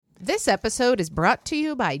This episode is brought to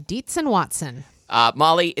you by Dietz & Watson.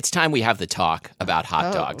 Molly, it's time we have the talk about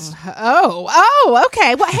hot dogs. Oh,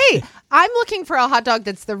 okay. Well, hey, I'm looking for a hot dog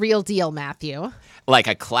that's the real deal, Matthew. Like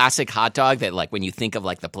a classic hot dog that, like, when you think of,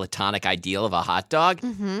 like, the platonic ideal of a hot dog,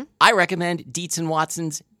 I recommend Dietz &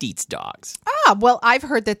 Watson's Dietz Dogs. Well, I've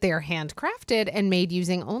heard that they're handcrafted and made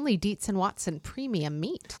using only Dietz & Watson premium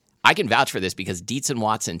meat. I can vouch for this because Dietz &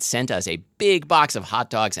 Watson sent us a big box of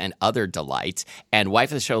hot dogs and other delights. And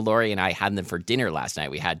wife of the show, Lori, and I had them for dinner last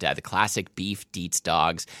night. We had the classic beef Dietz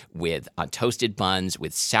dogs with toasted buns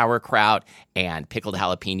with sauerkraut and pickled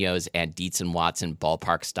jalapenos and Dietz & Watson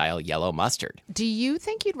ballpark-style yellow mustard. Do you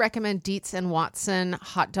think you'd recommend Dietz & Watson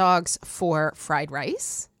hot dogs for fried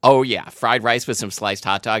rice? Oh, yeah. Fried rice with some sliced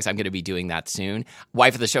hot dogs. I'm going to be doing that soon.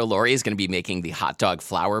 Wife of the show, Lori, is going to be making the hot dog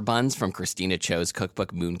flour buns from Christina Cho's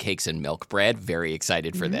cookbook, Mooncakes and Milk Bread. Very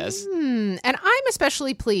excited for this. And I'm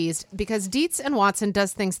especially pleased because Dietz & Watson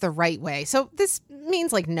does things the right way. So this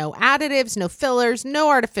means like no additives, no fillers, no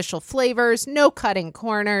artificial flavors, no cutting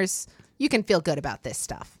corners. You can feel good about this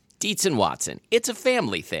stuff. Dietz & Watson. It's a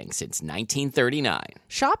family thing since 1939.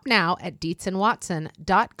 Shop now at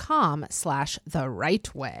dietzandwatson.com/the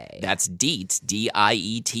right way. That's Dietz,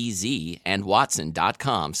 D-I-E-T-Z, and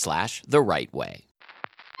Watson.com/the right way.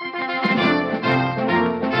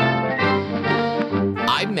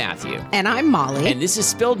 I'm Matthew. And I'm Molly. And this is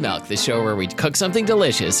Spilled Milk, the show where we cook something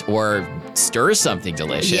delicious or stir something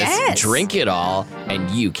delicious, drink it all, and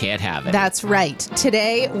you can't have it. That's right.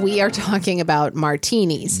 Today, we are talking about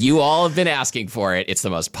martinis. You all have been asking for it. It's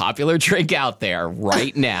the most popular drink out there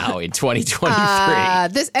right now in 2023.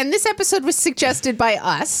 This episode was suggested by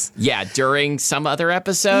us. Yeah, during some other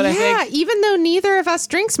episode, I think. Yeah, even though neither of us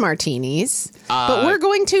drinks martinis, but we're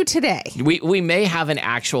going to today. We may have an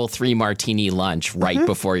actual 3-martini lunch right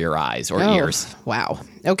before your eyes or ears. Wow.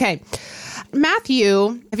 Okay.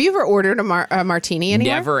 Matthew, have you ever ordered a martini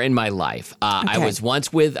anywhere? Never in my life. I was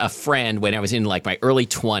once with a friend when I was in like my early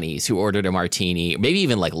 20s who ordered a martini, maybe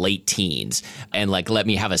even like late teens, and like let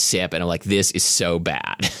me have a sip. And I'm like, this is so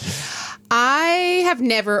bad. I have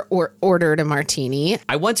never ordered a martini.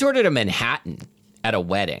 I once ordered a Manhattan at a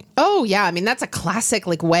wedding. Oh, yeah. I mean, that's a classic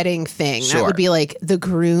like wedding thing. Sure. That would be like the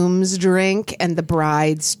groom's drink and the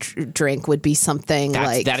bride's drink would be something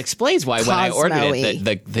that explains why when I ordered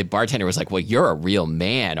it, the bartender was like, well, you're a real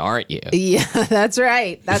man, aren't you? Yeah, that's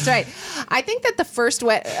right. That's right. I think that the first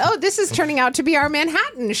this is turning out to be our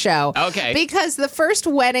Manhattan show. Okay. Because the first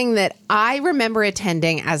wedding that I remember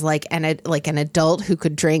attending as like an adult who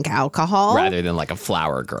could drink alcohol. Rather than like a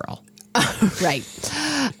flower girl. Right.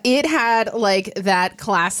 It had like that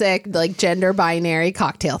classic like gender binary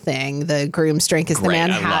cocktail thing. The groom's drink is the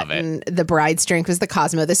Manhattan. I love it. The bride's drink was the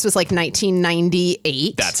Cosmo. This was like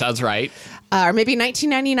 1998. That sounds right. Or maybe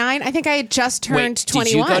 1999. I think I had just turned 21.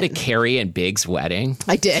 Did you go to Carrie and Big's wedding?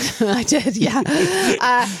 I did.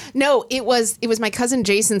 Yeah. No, it was my cousin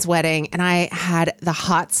Jason's wedding, and I had the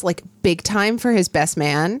hots like big time for his best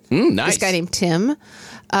man. Nice. This guy named Tim.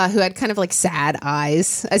 Who had kind of like sad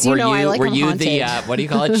eyes. As you know, I like him haunted. Were you the, what do you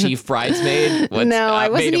call it, chief bridesmaid? No, I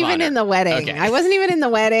wasn't even in the wedding. Okay. I wasn't even in the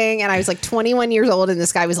wedding, and I was like 21 years old, and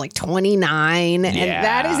this guy was like 29. And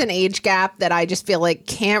that is an age gap that I just feel like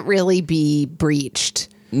can't really be breached.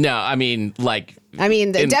 No, I mean, like...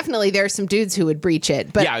 definitely there are some dudes who would breach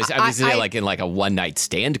it. But yeah, I was like in like a one-night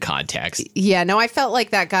stand context. Yeah, no, I felt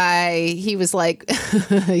like that guy, he was like,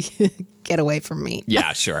 get away from me.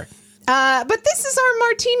 Yeah, sure. But this is our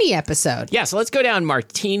martini episode. Yeah, so let's go down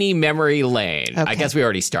martini memory lane. Okay. I guess we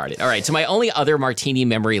already started. All right, so my only other martini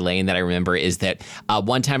memory lane that I remember is that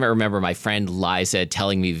one time I remember my friend Liza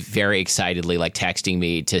telling me very excitedly, like texting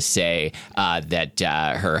me to say that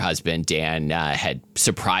her husband Dan had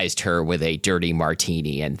surprised her with a dirty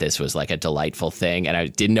martini, and this was like a delightful thing. And I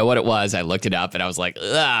didn't know what it was. I looked it up, and I was like,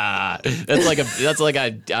 that's like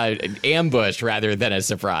an ambush rather than a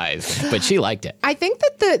surprise. But she liked it. I think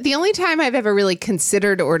that the only time I've ever really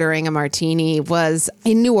considered ordering a martini was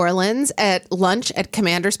in New Orleans at lunch at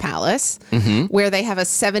Commander's Palace, where they have a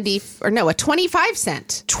 25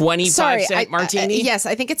 cent. 25 cent martini? Yes,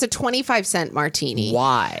 I think it's a 25 cent martini.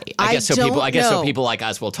 Why? I guess so people like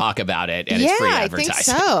us will talk about it and it's free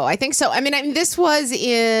advertising. I think so. I mean, this was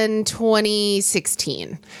in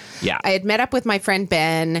 2016. Yeah. I had met up with my friend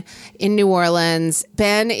Ben in New Orleans.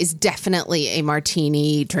 Ben is definitely a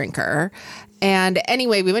martini drinker. And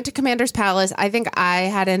anyway, we went to Commander's Palace. I think I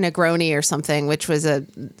had a Negroni or something, which was a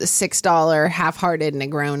 $6 half-hearted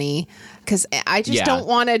Negroni. because I just don't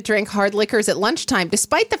want to drink hard liquors at lunchtime,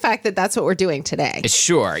 despite the fact that that's what we're doing today.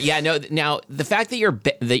 Sure. Yeah. No. Now, the fact that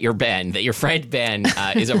your friend Ben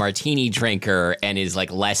is a martini drinker and is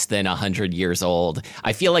like less than 100 years old,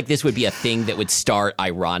 I feel like this would be a thing that would start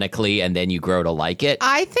ironically, and then you grow to like it.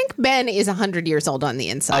 I think Ben is 100 years old on the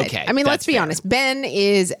inside. Okay. I mean, let's be honest. Ben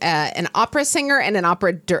is an opera singer and an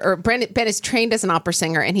opera. Ben is trained as an opera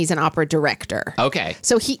singer, and he's an opera director. Okay.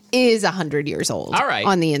 So he is 100 years old. All right.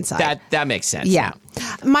 On the inside. That makes sense. Yeah.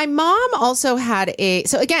 My mom also had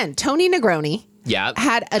so again, Tony Negroni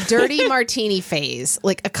had a dirty martini phase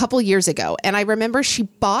like a couple years ago. And I remember she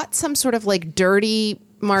bought some sort of like dirty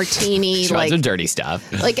martini, like some dirty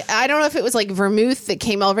stuff. Like, I don't know if it was like vermouth that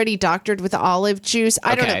came already doctored with olive juice.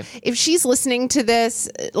 I don't know. If she's listening to this,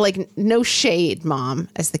 like, no shade, Mom,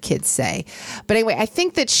 as the kids say. But anyway, I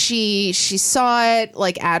think that she saw it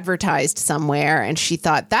like advertised somewhere and she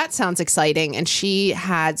thought that sounds exciting. And she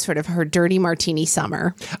had sort of her dirty martini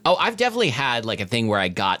summer. Oh, I've definitely had like a thing where I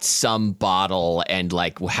got some bottle and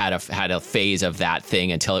like had a phase of that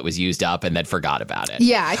thing until it was used up and then forgot about it.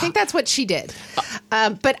 Yeah, I think that's what she did.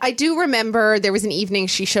 But I do remember there was an evening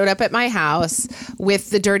she showed up at my house with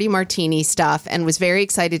the dirty martini stuff and was very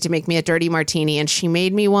excited to make me a dirty martini. And she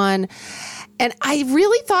made me one. And I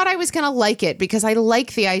really thought I was going to like it because I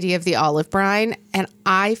like the idea of the olive brine. And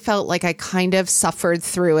I felt like I kind of suffered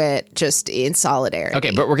through it just in solidarity.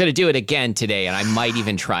 Okay, but we're going to do it again today. And I might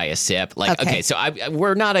even try a sip. Like, okay, so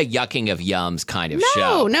we're not a yucking of yums kind of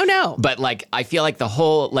show. No. But like, I feel like the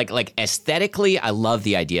whole, like aesthetically, I love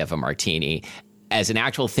the idea of a martini. As an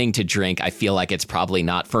actual thing to drink, I feel like it's probably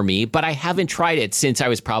not for me, but I haven't tried it since I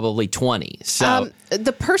was probably 20. So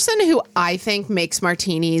the person who I think makes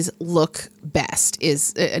martinis look best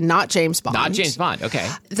is not James Bond. Not James Bond,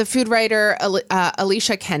 okay. The food writer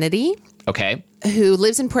Alicia Kennedy. Okay. Who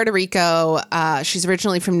lives in Puerto Rico. She's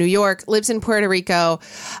originally from New York, lives in Puerto Rico.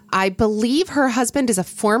 I believe her husband is a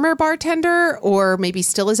former bartender or maybe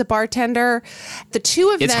still is a bartender. The two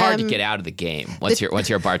of them... It's hard to get out of the game once you're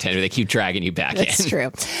a bartender. They keep dragging you back in. That's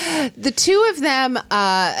true. The two of them,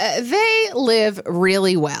 they live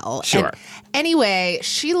really well. Sure. And anyway,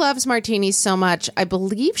 she loves martinis so much. I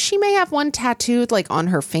believe she may have one tattooed like on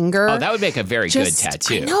her finger. Oh, that would make a very good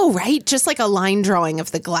tattoo. I know, right? Just like a line drawing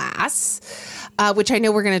of the glass. Which I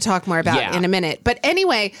know we're going to talk more about in a minute. But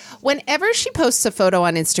anyway, whenever she posts a photo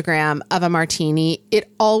on Instagram of a martini,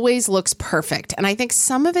 it always looks perfect. And I think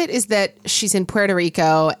some of it is that she's in Puerto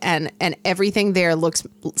Rico and everything there looks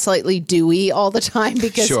slightly dewy all the time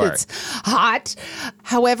because it's hot.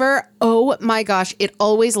 However, oh my gosh, it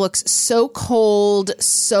always looks so cold,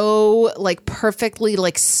 so like perfectly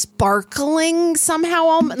like sparkling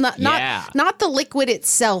somehow. Not the liquid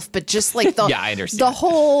itself, but just like the, I understand. The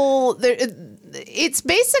whole... It's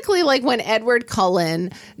basically like when Edward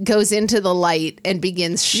Cullen goes into the light and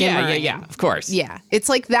begins shimmering. Yeah, of course. Yeah, it's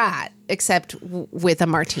like that, except with a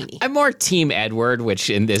martini. I'm more Team Edward, which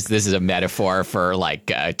in this is a metaphor for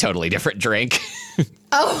like a totally different drink.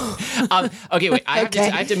 Oh. Okay, wait. I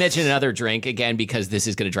have to mention another drink again because this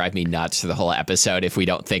is going to drive me nuts for the whole episode if we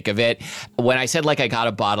don't think of it. When I said like I got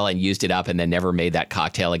a bottle and used it up and then never made that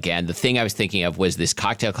cocktail again, the thing I was thinking of was this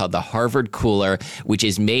cocktail called the Harvard Cooler, which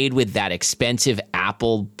is made with that expensive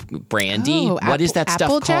apple brandy. What is that stuff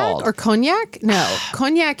called? Applejack or cognac? No,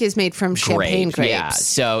 cognac is made from champagne grapes. Yeah,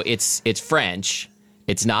 so it's French.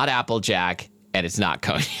 It's not Applejack and it's not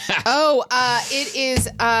cognac. It is.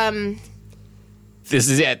 This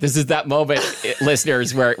is it. This is that moment,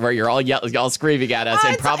 listeners, where you're all screaming at us,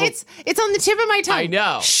 and probably it's on the tip of my tongue. I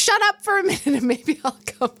know. Shut up for a minute, and maybe I'll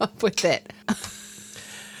come up with it.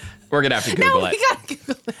 We're gonna have to Google it. We gotta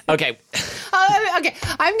Google it. Okay. Okay.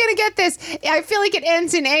 I'm gonna get this. I feel like it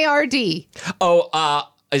ends in ARD. Oh,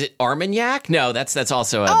 is it Armagnac? No, that's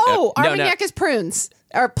also Armagnac is prunes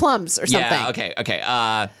or plums or something. Yeah. Okay.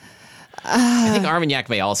 I think Armagnac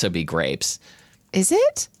may also be grapes. Is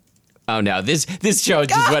it? Oh no, this show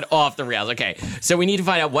just went off the rails. Okay, so we need to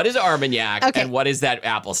find out what is Armagnac and what is that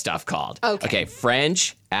apple stuff called. Okay,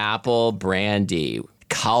 French apple brandy,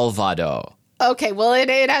 Calvados. Okay, well it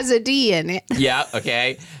has a D in it. Yeah,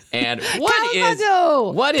 okay. And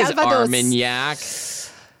Calvados. what is Armagnac?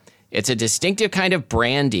 It's a distinctive kind of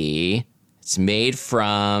brandy. It's made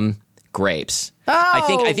from grapes. I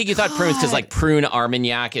think you thought prunes because like prune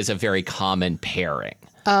Armagnac is a very common pairing.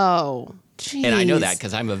 Oh. Jeez. And I know that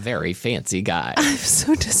because I'm a very fancy guy. I'm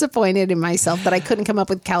so disappointed in myself that I couldn't come up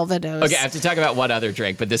with Calvados. Okay, I have to talk about one other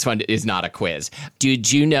drink, but this one is not a quiz.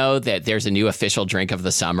 Did you know that there's a new official drink of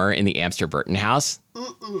the summer in the Amster Burton house?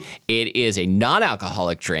 It is a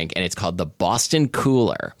non-alcoholic drink, and it's called the Boston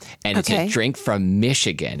Cooler. And it's a drink from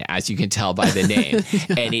Michigan, as you can tell by the name.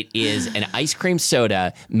 And it is an ice cream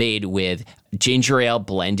soda made with ginger ale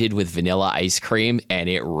blended with vanilla ice cream, and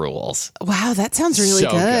it rules. Wow, that sounds really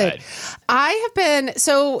good. I have been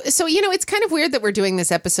so it's kind of weird that we're doing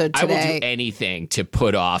this episode today. I will do anything to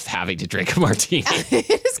put off having to drink a martini.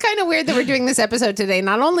 It is kind of weird that we're doing this episode today,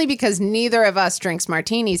 not only because neither of us drinks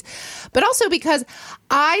martinis, but also because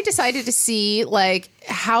I decided to see like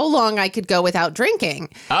how long I could go without drinking.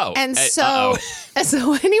 Oh, and so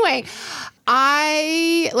anyway.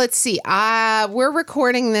 Let's see. We're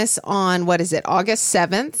recording this on, what is it, August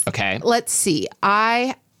 7th? Okay. Let's see.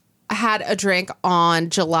 I had a drink on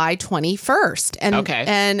July 21st.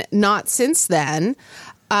 And not since then.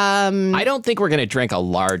 I don't think we're going to drink a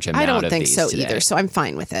large amount of these. I don't think so today. either, so I'm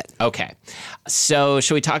fine with it. Okay. So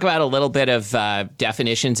should we talk about a little bit of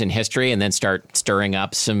definitions in history and then start stirring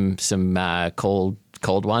up some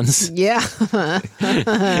cold ones? Yeah.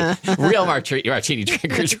 Real martini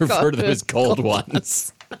drinkers refer to them as cold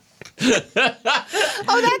ones. That's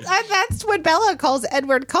what Bella calls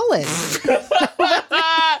Edward Cullen.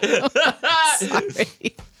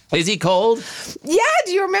 Sorry. Is he cold? Yeah.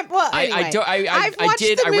 Do you remember? Well, anyway, I've watched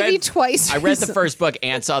the movie twice. I read the first book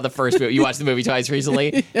and saw the first movie. You watched the movie twice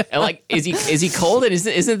recently, and like, is he cold? And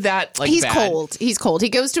isn't that like he's bad? cold? He's cold. He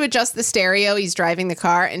goes to adjust the stereo. He's driving the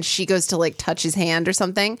car, and she goes to like touch his hand or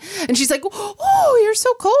something, and she's like, "Oh, you're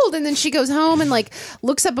so cold." And then she goes home and like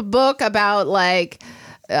looks up a book about like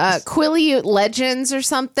Quileute legends or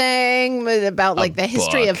something about like the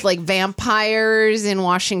history of like vampires in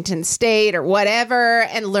Washington State or whatever,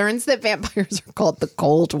 and learns that vampires are called the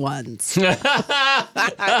cold ones. Crack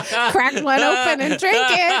one open and drink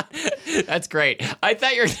it. That's great. I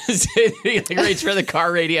thought you were going to say that he like reach for the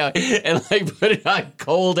car radio and like put it on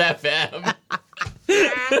Cold FM.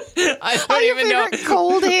 I don't even know.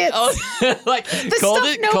 Cold hits. Oh, like the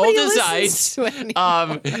cold as ice. What?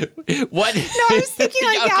 What? No, I was thinking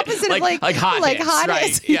like the opposite of like hot hits, hot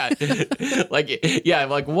right? hits. Yeah,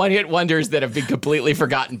 like one hit wonders that have been completely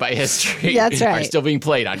forgotten by history. That's right. Are still being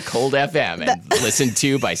played on Cold FM and listened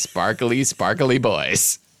to by sparkly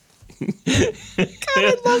boys. God,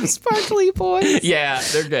 I love sparkly boys. Yeah,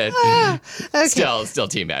 they're good. Okay. Still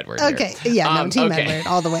Team Edward. Okay. Here. Yeah, Team Edward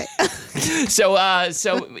all the way. So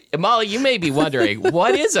Molly, you may be wondering,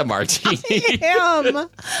 what is a martini? I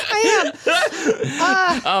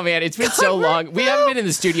am. Oh man, it's been so long. We haven't been in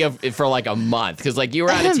the studio for like a month because like you were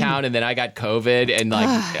out of town and then I got COVID and like,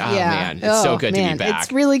 man, it's so good to be back.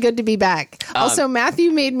 It's really good to be back. Also, Matthew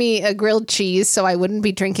made me a grilled cheese so I wouldn't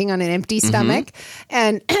be drinking on an empty stomach.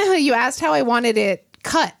 And you asked how I wanted it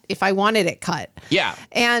cut, if I wanted it cut. Yeah.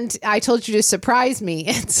 And I told you to surprise me.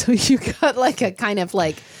 And so you cut like a kind of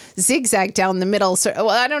like zigzag down the middle. So, well,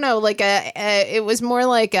 I don't know, like it was more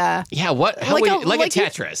like a... Yeah, what? Like a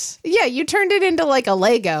Tetris. You turned it into like a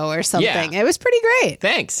Lego or something. Yeah. It was pretty great.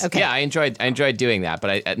 Thanks. Okay. Yeah, I enjoyed doing that,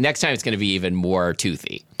 but next time it's going to be even more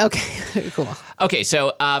toothy. Okay, cool. Okay,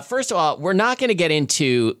 so first of all, we're not going to get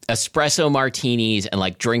into espresso martinis and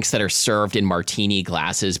like drinks that are served in martini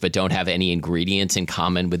glasses but don't have any ingredients in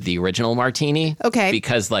common with the original martini. Okay.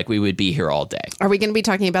 Because like we would be here all day. Are we going to be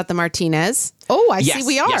talking about the Martinez? Oh, I see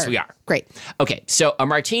we are. Yes, we are. Great. Okay, so a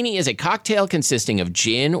martini is a cocktail consisting of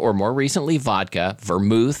gin or more recently vodka,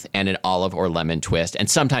 vermouth, and an olive or lemon twist, and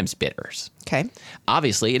sometimes bitters. Okay.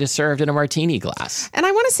 Obviously, it is served in a martini glass. And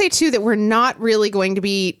I want to say, too, that we're not really going to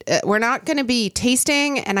be, we're not going to be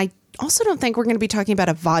tasting, and I also don't think we're going to be talking about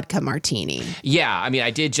a vodka martini. Yeah, I mean,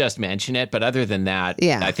 I did just mention it, but other than that,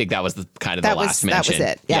 I think that was the last mention. That was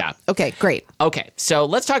it. Yeah. Okay, great. Okay, so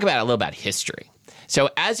let's talk about a little about history. So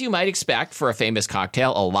as you might expect for a famous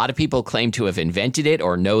cocktail, a lot of people claim to have invented it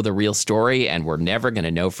or know the real story, and we're never going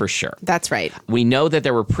to know for sure. That's right. We know that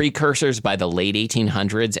there were precursors by the late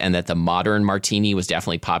 1800s and that the modern martini was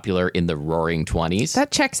definitely popular in the Roaring 20s.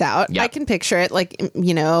 That checks out. Yep. I can picture it like,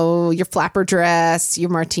 your flapper dress,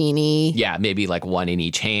 your martini. Yeah, maybe like one in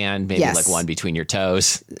each hand, maybe like one between your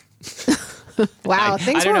toes. Wow,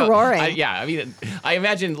 things were roaring. I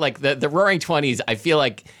imagine like the Roaring 20s, I feel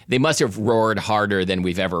like they must have roared harder than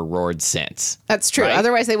we've ever roared since. That's true. Right?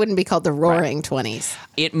 Otherwise, they wouldn't be called the Roaring 20s.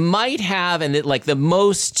 It might have, and like the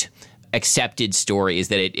most accepted story is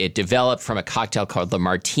that it developed from a cocktail called the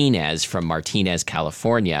Martinez from Martinez,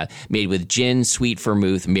 California, made with gin, sweet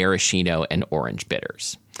vermouth, maraschino, and orange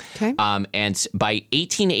bitters. Okay. And by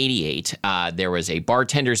 1888, there was a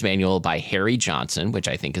bartender's manual by Harry Johnson, which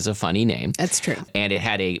I think is a funny name. That's true. And it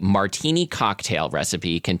had a martini cocktail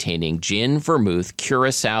recipe containing gin, vermouth,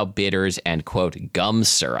 curacao, bitters, and, quote, gum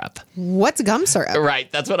syrup. What's gum syrup?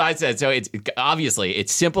 Right. That's what I said. So it's obviously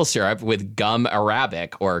it's simple syrup with gum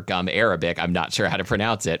arabic or gum arabic. I'm not sure how to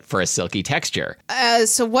pronounce it for a silky texture.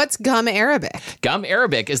 So what's gum arabic? Gum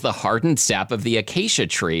arabic is the hardened sap of the acacia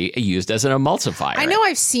tree used as an emulsifier. I know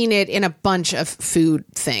I've seen it in a bunch of food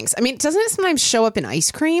things. I mean, doesn't it sometimes show up in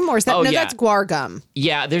ice cream, or is that that's guar gum?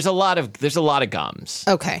 Yeah, there's a lot of gums.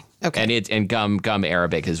 Okay. And gum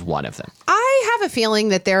arabic is one of them. I have a feeling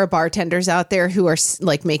that there are bartenders out there who are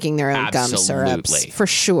like making their own gum syrups for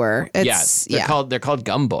sure. They're called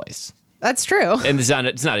gum boys. That's true. And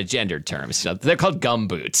it's not a gendered term. They're called gum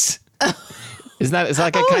boots. Isn't that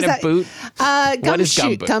like a kind of boot? What is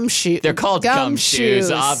gum boot? Gumshoe. They're called gum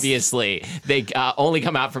shoes, obviously. They only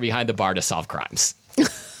come out from behind the bar to solve crimes.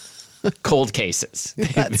 Cold cases.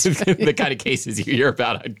 That's right. The kind of cases you hear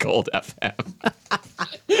about on Cold FM.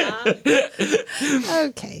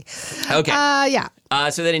 Okay. Yeah.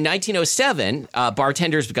 So then in 1907,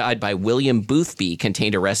 Bartender's Guide by William Boothby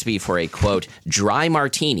contained a recipe for a, quote, dry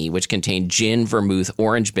martini, which contained gin, vermouth,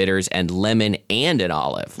 orange bitters, and lemon and an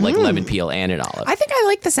olive, like lemon peel and an olive. I think I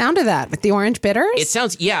like the sound of that with the orange bitters. It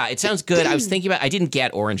sounds good. I was thinking about, I didn't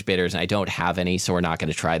get orange bitters and I don't have any, so we're not going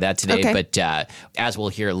to try that today. Okay. But as we'll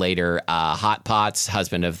hear later, Hot Pots,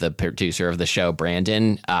 husband of the producer of the show,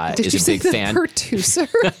 Brandon, is a big fan. Producer?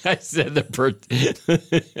 I said the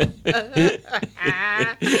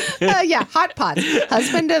yeah, Hot Pots,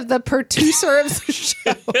 husband of the producer of the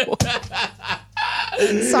show.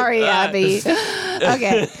 Sorry, Abby.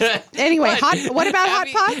 Okay. Anyway, what about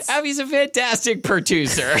Abby, Hot Pots? Abby's a fantastic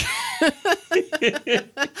producer.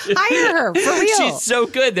 Hire her, for real. She's so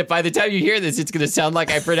good that by the time you hear this, it's going to sound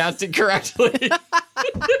like I pronounced it correctly.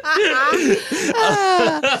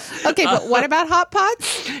 Okay, but what about Hot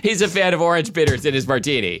Pots? He's a fan of orange bitters in his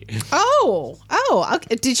martini. Oh,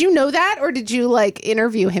 okay. Did you know that, or did you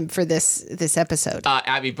interview him for this episode?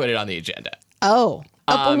 Abby put it on the agenda. Oh,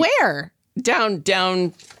 but where? Down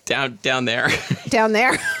there. Down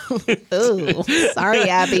there? Ooh, sorry,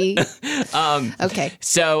 Abby. Okay.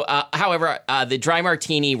 So, however, the dry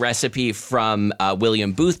martini recipe from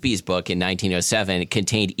William Boothby's book in 1907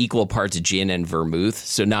 contained equal parts gin and vermouth,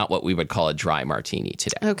 so not what we would call a dry martini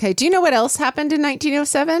today. Okay. Do you know what else happened in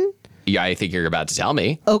 1907? Yeah, I think you're about to tell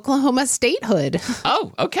me. Oklahoma statehood.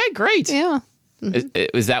 Oh, okay, great. Yeah.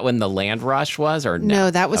 Was that when the land rush was, or no?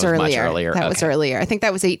 That was earlier. Much earlier. That was earlier. I think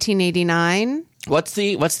that was 1889. What's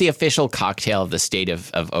the official cocktail of the state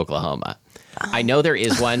of Oklahoma? I know there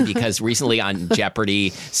is one because recently on Jeopardy,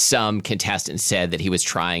 some contestant said that he was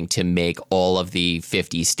trying to make all of the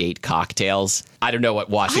 50 state cocktails. I don't know what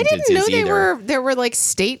Washington's is either. I didn't know there were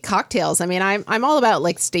state cocktails. I mean, I'm all about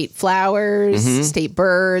state flowers, state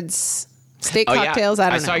birds. State cocktails. Yeah. I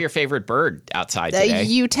don't know. I saw your favorite bird outside today.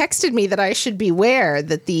 You texted me that I should beware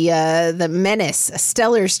that the menace, a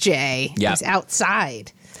Steller's jay, is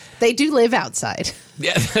outside. They do live outside.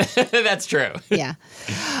 Yeah, that's true. Yeah.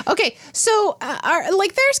 Okay. So,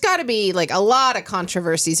 there's got to be a lot of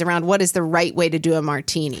controversies around what is the right way to do a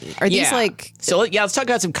martini. Are these So let's talk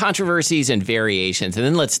about some controversies and variations, and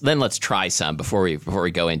then let's try some before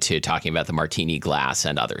we go into talking about the martini glass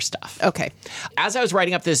and other stuff. Okay. As I was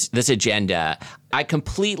writing up this agenda, I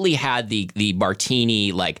completely had the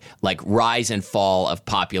martini rise and fall of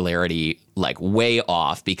popularity way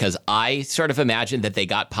off, because I sort of imagined that they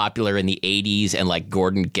got popular in the 80s and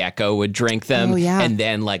Gordon Gekko would drink them. Oh, yeah. And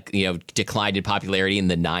then declined in popularity in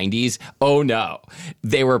the 90s. Oh no.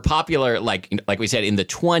 They were popular like we said in the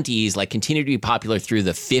 20s, continued to be popular through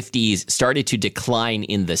the 50s, started to decline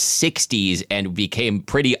in the 60s, and became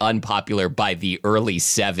pretty unpopular by the early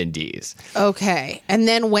 70s. Okay. And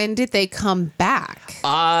then when did they come back?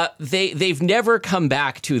 They've never come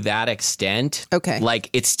back to that extent. Okay.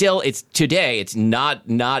 It's today it's not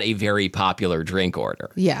a very popular drink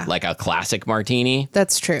order. Yeah. Like a classic martini.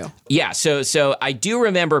 That's true. Yeah, so I do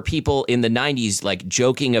remember people in the 90s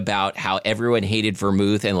joking about how everyone hated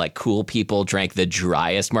vermouth and cool people drank the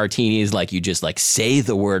driest martinis, you just say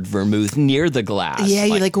the word vermouth near the glass. Yeah,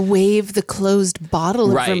 you wave the closed bottle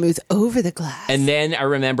of Right. vermouth over the glass. And then I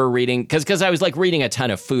remember reading, because I was reading a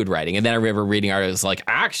ton of food writing, and then I remember reading articles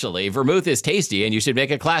actually, vermouth is tasty and you should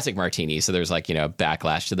make a classic martini. So there's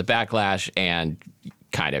backlash to the backlash, and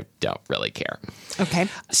kind of don't really care. Okay.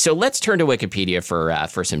 So let's turn to Wikipedia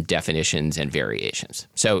for some definitions and variations.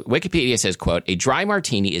 So Wikipedia says, quote, a dry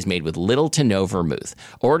martini is made with little to no vermouth.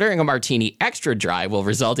 Ordering a martini extra dry will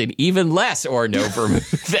result in even less or no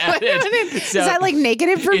vermouth added. Is that like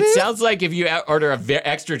negative vermouth? It sounds like if you order a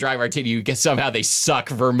extra dry martini, you get somehow they suck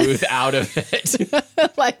vermouth out of it.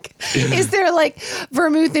 Like, is there like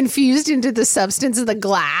vermouth infused into the substance of the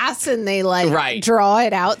glass and they like draw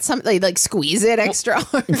it out? They like squeeze it extra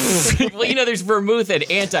hard? Well, there's vermouth and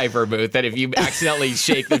anti-vermouth that if you accidentally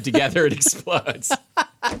shake them together, it explodes.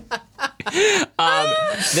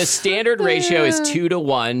 The standard ratio is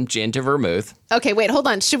 2-to-1 gin to vermouth. Okay, wait, hold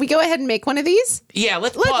on. Should we go ahead and make one of these? Yeah,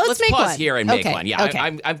 let's make pause one. here and make one. Yeah, okay.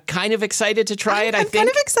 I'm kind of excited to try it. I'm kind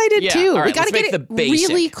of excited too. Right, we got to get it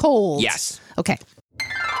really cold. Yes. Okay.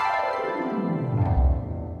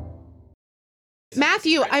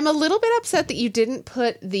 Matthew, I'm a little bit upset that you didn't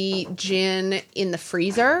put the gin in the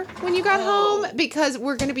freezer when you got home because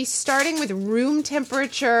we're going to be starting with room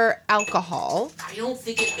temperature alcohol. I don't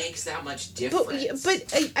think it makes that much difference.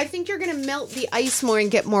 But I think you're going to melt the ice more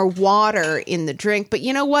and get more water in the drink. But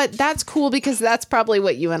you know what? That's cool because that's probably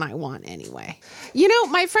what you and I want anyway.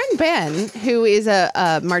 My friend Ben, who is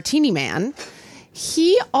a martini man,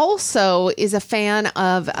 he also is a fan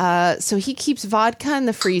of, so he keeps vodka in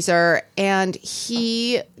the freezer, and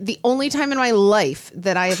the only time in my life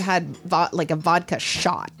that I have had like a vodka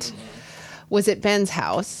shot was at Ben's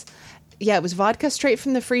house. Yeah, it was vodka straight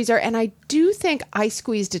from the freezer, and I do think I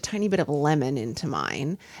squeezed a tiny bit of lemon into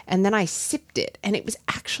mine, and then I sipped it, and it was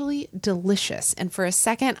actually delicious. And for a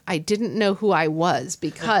second, I didn't know who I was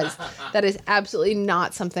because that is absolutely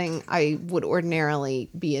not something I would ordinarily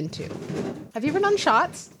be into. Have you ever done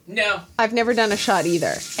shots? No. I've never done a shot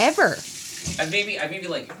either. Ever. I've maybe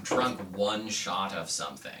like drunk one shot of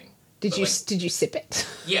something. Did you sip it?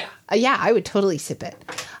 Yeah. Yeah, I would totally sip it.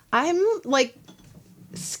 I'm like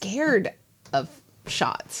scared of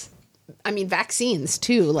shots. I mean, vaccines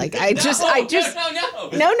too. Like No, but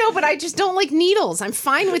I just don't like needles. I'm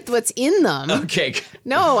fine with what's in them. Okay.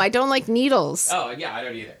 No, I don't like needles. Oh, yeah, I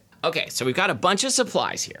don't either. Okay, so we've got a bunch of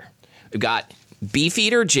supplies here. We've got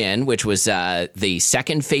Beefeater gin, which was the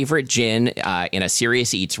second favorite gin in a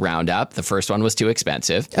Serious Eats roundup. The first one was too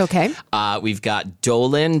expensive. Okay. We've got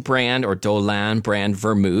Dolan brand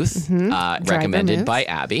vermouth, recommended vermouth by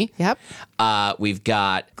Abby. Yep. We've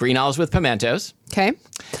got green olives with pimentos. Okay.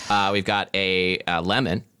 We've got a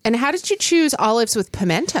lemon. And how did you choose olives with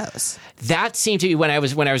pimentos? That seemed to be when I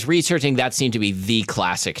was researching. That seemed to be the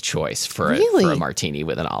classic choice for a martini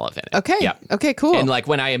with an olive in it. Okay. Yeah. Okay. Cool. And like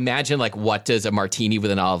when I imagine like what does a martini with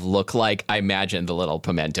an olive look like, I imagine the little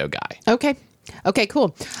pimento guy. Okay. Okay.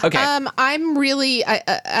 Cool. Okay. I'm really,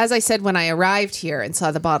 as I said when I arrived here and saw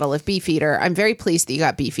the bottle of Beefeater, I'm very pleased that you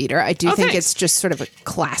got Beefeater. I do think it's just sort of a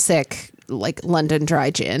classic, like London dry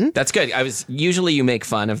gin. That's good. Usually you make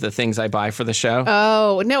fun of the things I buy for the show.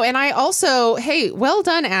 Oh, no. And I also, well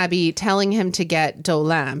done, Abby, telling him to get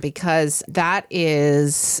Dolan because that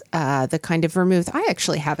is the kind of vermouth I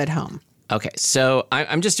actually have at home. Okay. So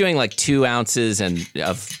I'm just doing like 2 ounces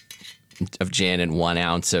of gin and 1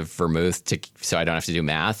 ounce of vermouth so I don't have to do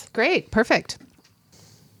math. Great. Perfect.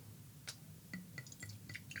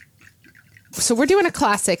 So we're doing a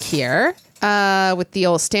classic here. With the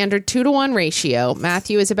old standard 2-to-1 ratio.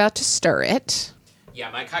 Matthew is about to stir it. Yeah,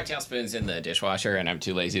 my cocktail spoon's in the dishwasher, and I'm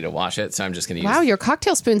too lazy to wash it, so I'm just going to use... Wow, your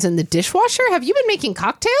cocktail spoon's in the dishwasher? Have you been making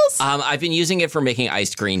cocktails? I've been using it for making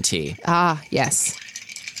iced green tea. Ah, yes.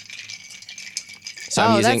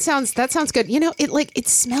 So that sounds good. It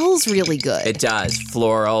smells really good. It does.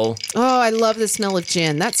 Floral. Oh, I love the smell of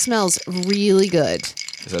gin. That smells really good.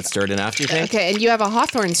 Is that stirred enough, do you think? Okay, and you have a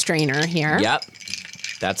Hawthorne strainer here. Yep.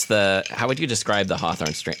 That's how would you describe the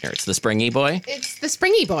Hawthorne strainer? It's the springy boy? It's the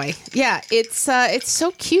springy boy. Yeah, it's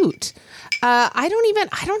so cute. I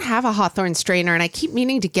don't have a Hawthorne strainer, and I keep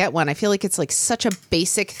meaning to get one. I feel like it's like such a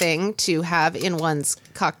basic thing to have in one's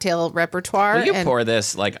cocktail repertoire. Will you pour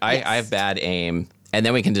this? Like, yes. I have bad aim, and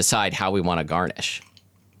then we can decide how we want to garnish.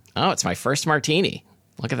 Oh, it's my first martini.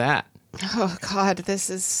 Look at that. Oh God,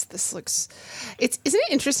 this looks. Isn't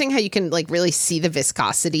it interesting how you can like really see the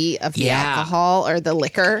viscosity of the alcohol or the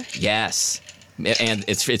liquor? Yes, and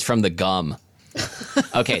it's from the gum.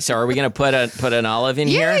 Okay, so are we going to put an olive in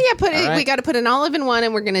here? Yeah. Right. We got to put an olive in one,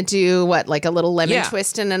 and we're going to do like a little lemon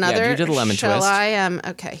twist in another. Yeah, you did a lemon twist. Shall I?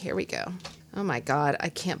 Okay, here we go. Oh my God, I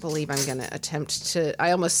can't believe I'm going to attempt to.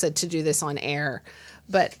 I almost said to do this on air.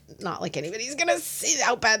 But not like anybody's going to see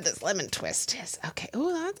how bad this lemon twist is. Okay.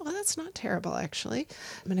 Oh, that's not terrible, actually.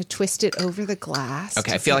 I'm going to twist it over the glass.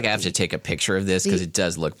 Okay, I feel like I have to take a picture of this because it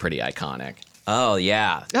does look pretty iconic. Oh,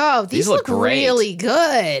 yeah. Oh, these look great. really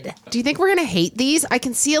good. Do you think we're going to hate these? I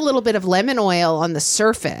can see a little bit of lemon oil on the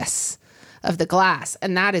surface of the glass,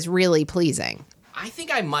 and that is really pleasing. I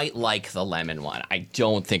think I might like the lemon one. I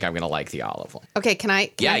don't think I'm going to like the olive one. Okay, can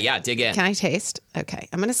I dig in. Can I taste? Okay,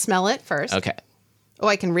 I'm going to smell it first. Okay. Oh,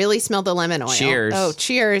 I can really smell the lemon oil. Cheers. Oh,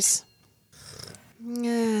 cheers.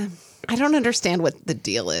 I don't understand what the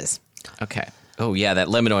deal is. Okay. Oh, yeah, that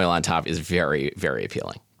lemon oil on top is very, very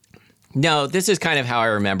appealing. No, this is kind of how I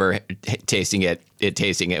remember tasting it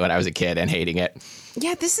when I was a kid and hating it.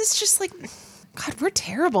 Yeah, this is just like, God, we're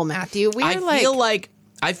terrible, Matthew. I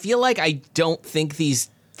feel like I don't think these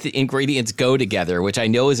ingredients go together, which I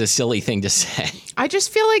know is a silly thing to say. I just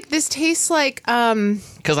feel like this tastes like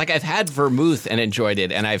because like I've had vermouth and enjoyed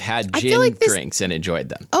it, and I've had gin drinks and enjoyed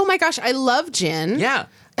them. Oh my gosh, I love gin. Yeah.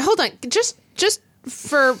 Hold on, just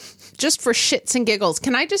for shits and giggles,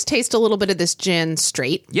 can I just taste a little bit of this gin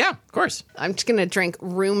straight? Yeah, of course. I'm just gonna drink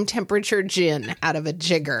room temperature gin out of a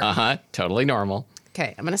jigger. Totally normal.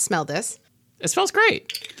 Okay, I'm gonna smell this. It smells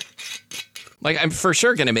great. Like, I'm for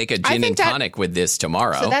sure going to make a gin and tonic with this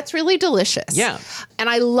tomorrow. So that's really delicious. Yeah. And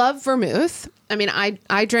I love vermouth. I mean,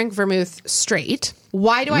 I drink vermouth straight.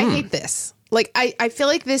 Why do I hate this? Like, I feel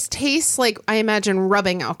like this tastes like I imagine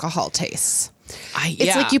rubbing alcohol tastes.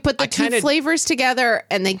 It's like you put the two flavors together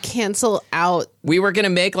and they cancel out. We were going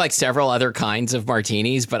to make like several other kinds of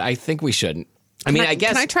martinis, but I think we shouldn't. I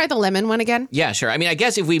guess. Can I try the lemon one again? Yeah, sure. I mean, I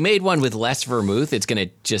guess if we made one with less vermouth, it's going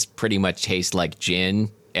to just pretty much taste like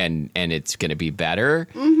gin. And it's going to be better.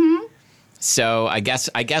 Mm-hmm. So I guess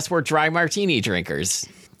we're dry martini drinkers.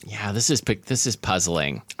 Yeah, this is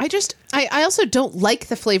puzzling. I also don't like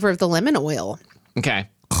the flavor of the lemon oil. Okay.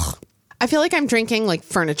 I feel like I'm drinking like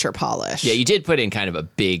furniture polish. Yeah, you did put in kind of a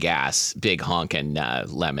big honkin'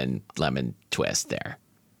 lemon twist there.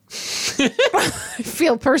 I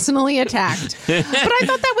feel personally attacked, but I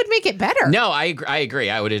thought that would make it better. No, I agree.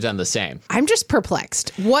 I would have done the same. I'm just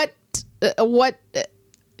perplexed. What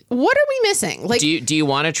are we missing? Like, do you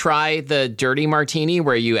want to try the dirty martini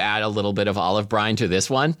where you add a little bit of olive brine to this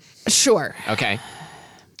one? Sure. Okay.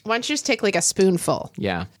 Why don't you just take like a spoonful?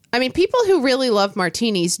 Yeah. I mean, people who really love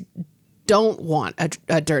martinis don't want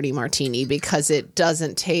a dirty martini because it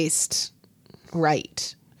doesn't taste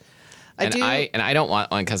right. I don't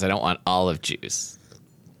want one because I don't want olive juice.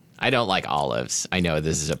 I don't like olives. I know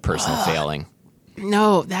this is a personal failing.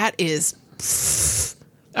 No, that is.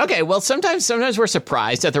 Okay, well, sometimes we're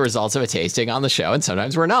surprised at the results of a tasting on the show, and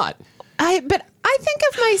sometimes we're not. But I think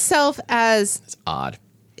of myself as... It's odd.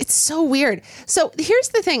 It's so weird. So here's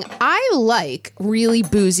the thing. I like really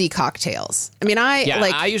boozy cocktails. I mean,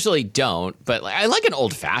 I usually don't, but I like an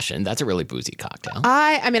old-fashioned. That's a really boozy cocktail.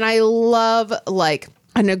 I love, like...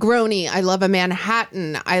 a Negroni. I love a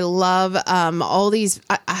Manhattan. I love all these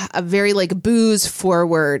very like booze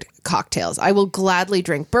forward cocktails. I will gladly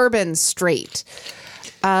drink bourbon straight.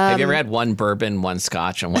 Have you ever had one bourbon, one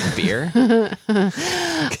scotch, and one beer? I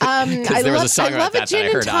love a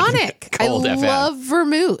gin and tonic. I love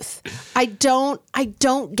vermouth. I don't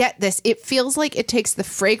get this. It feels like it takes the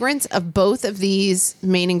fragrance of both of these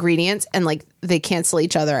main ingredients and like they cancel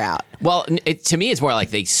each other out. Well, to me, it's more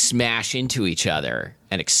like they smash into each other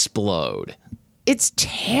and explode. It's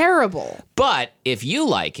terrible. But if you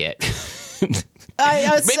like it,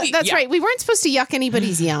 that's right. We weren't supposed to yuck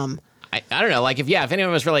anybody's yum. I don't know. Like if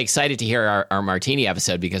anyone was really excited to hear our martini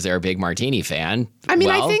episode because they're a big martini fan. I mean,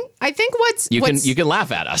 I think you can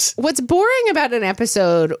laugh at us. What's boring about an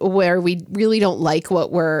episode where we really don't like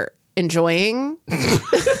what we're enjoying,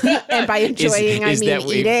 and by enjoying I mean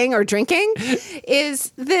eating or drinking,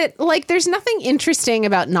 is that like there's nothing interesting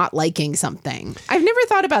about not liking something. I've never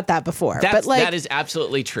thought about that before. That is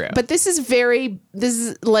absolutely true. But this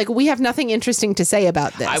is like we have nothing interesting to say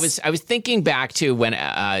about this. I was thinking back to when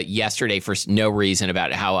yesterday for no reason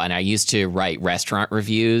about how, and I used to write restaurant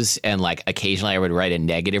reviews, and like occasionally I would write a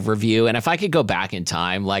negative review, and if I could go back in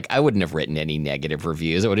time, like I wouldn't have written any negative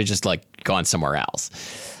reviews. I would have just like gone somewhere else.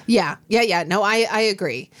 Yeah. No, I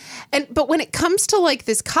agree. But when it comes to like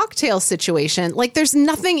this cocktail situation, like there's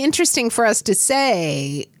nothing interesting for us to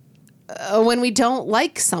say when we don't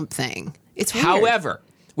like something. It's weird. However,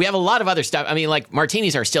 we have a lot of other stuff. I mean, like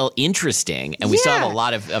martinis are still interesting, and we still have a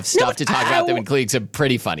lot of stuff to talk about that includes some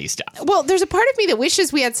pretty funny stuff. Well, there's a part of me that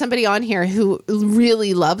wishes we had somebody on here who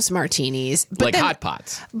really loves martinis. But like hot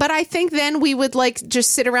pots. But I think then we would like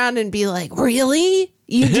just sit around and be like, really?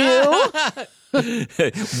 You do?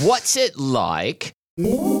 What's it like?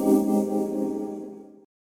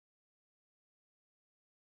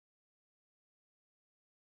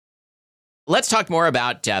 Let's talk more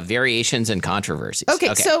about variations and controversies.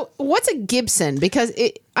 Okay, so what's a Gibson? Because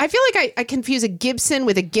I feel like I confuse a Gibson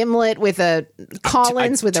with a Gimlet with a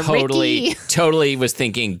Collins with a Ricky. Totally was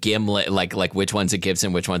thinking Gimlet, like which one's a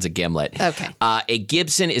Gibson, which one's a Gimlet. Okay. A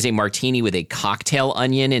Gibson is a martini with a cocktail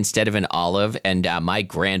onion instead of an olive, and my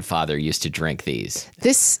grandfather used to drink these.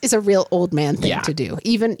 This is a real old man thing to do,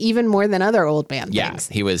 even more than other old man things.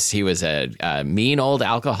 He was a mean old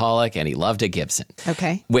alcoholic, and he loved a Gibson.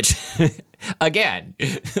 Okay. Which... Again,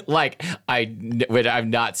 like I'm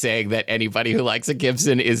not saying that anybody who likes a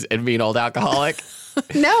Gibson is a mean old alcoholic.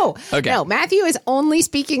 No. Okay. No, Matthew is only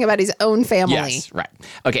speaking about his own family. Yes, right.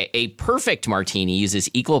 Okay, a perfect martini uses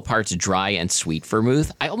equal parts dry and sweet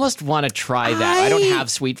vermouth. I almost want to try that. I don't have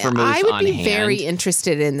sweet vermouth on hand. I would be very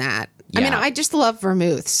interested in that. Yeah. I mean, I just love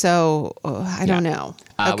vermouth, so I don't know.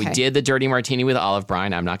 We did the dirty martini with olive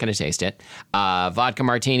brine. I'm not going to taste it. Vodka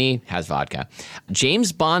martini has vodka.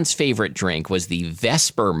 James Bond's favorite drink was the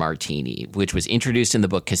Vesper martini, which was introduced in the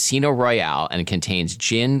book Casino Royale and contains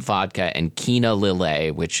gin, vodka, and Quina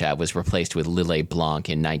Lillet, which was replaced with Lillet Blanc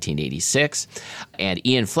in 1986. And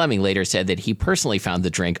Ian Fleming later said that he personally found the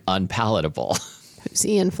drink unpalatable. Who's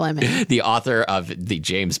Ian Fleming? The author of the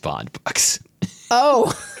James Bond books.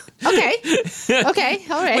 Oh, okay. Okay,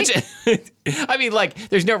 all right. Which, I mean, like,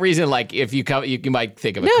 there's no reason, like, if you come, you might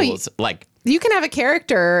think of a cool, like... You can have a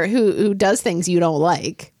character who does things you don't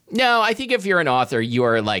like. No, I think if you're an author, you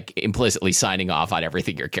are, like, implicitly signing off on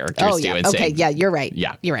everything your characters do. And Okay, saying, yeah, you're right.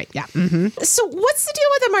 Yeah. You're right, yeah. Mm-hmm. So what's the deal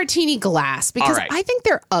with a martini glass? Because I think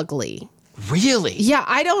they're ugly. Really? Yeah,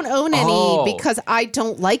 I don't own any because I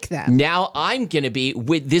don't like them. Now I'm going to be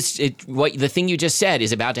with this. What the thing you just said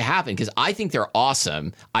is about to happen because I think they're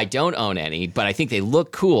awesome. I don't own any, but I think they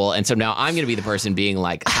look cool. And so now I'm going to be the person being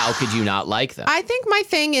like, how could you not like them? I think my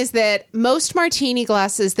thing is that most martini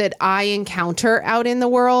glasses that I encounter out in the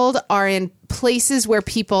world are in places where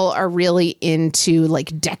people are really into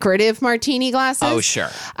like decorative martini glasses. Oh, sure.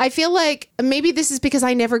 I feel like maybe this is because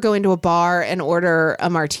I never go into a bar and order a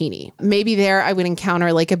martini. Maybe there I would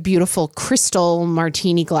encounter like a beautiful crystal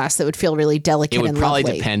martini glass that would feel really delicate and lovely. It would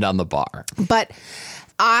probably depend on the bar. But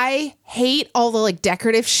I hate all the like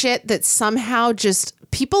decorative shit that somehow just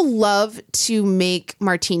people love to make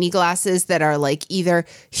martini glasses that are like either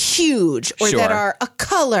huge or that are a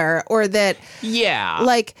color or that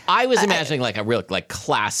like I was imagining like a real like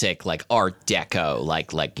classic like Art Deco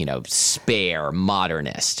like you know spare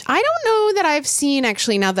modernist. I don't know that I've seen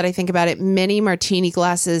actually now that I think about it many martini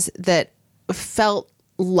glasses that felt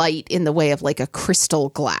light in the way of like a crystal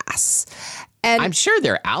glass. And I'm sure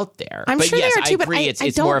they're out there. I'm sure yes, they are too, I agree. but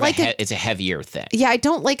it's don't more of like it's a heavier thing. Yeah, I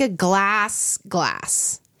don't like a glass.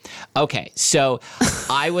 Okay, so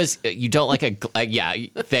I was. You don't like a yeah.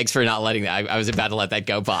 Thanks for not letting that. I was about to let that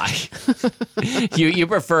go by. You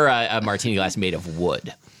prefer a martini glass made of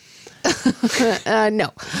wood.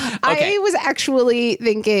 No, I was actually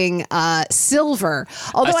thinking silver.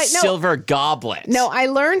 Although silver goblet. No, I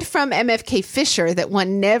learned from MFK Fisher that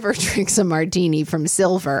one never drinks a martini from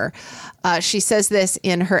silver. She says this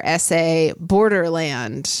in her essay,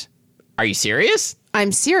 Borderland. Are you serious?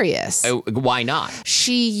 I'm serious. Why not?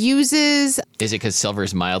 She uses... Is it because silver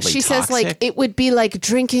is mildly toxic? She says, like, it would be like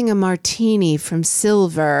drinking a martini from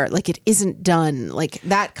silver. Like, it isn't done. Like,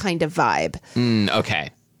 that kind of vibe.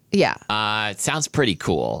 Okay. Yeah. It sounds pretty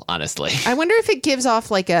cool, honestly. I wonder if it gives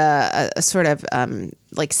off, like, a sort of,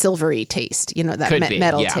 like, silvery taste. You know, that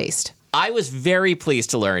metal taste. I was very pleased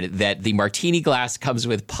to learn that the martini glass comes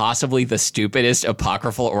with possibly the stupidest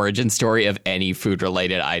apocryphal origin story of any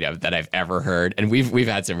food-related item that I've ever heard, and we've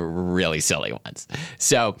had some really silly ones.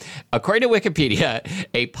 So, according to Wikipedia,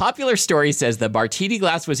 a popular story says the martini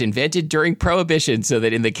glass was invented during Prohibition so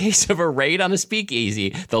that in the case of a raid on a speakeasy,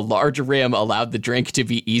 the large rim allowed the drink to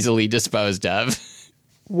be easily disposed of.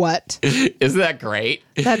 What? Isn't that great?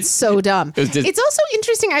 That's so dumb. It's also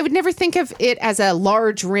interesting. I would never think of it as a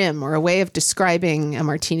large rim or a way of describing a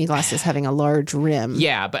martini glass as having a large rim.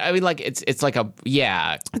 Yeah, but I mean, like it's like a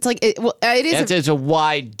It's like it is. It's a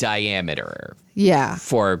wide diameter. Yeah.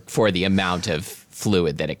 For the amount of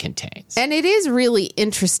fluid that it contains. And it is really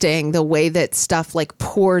interesting the way that stuff like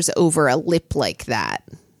pours over a lip like that.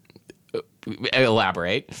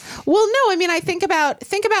 Elaborate. Well, no, I mean, I think about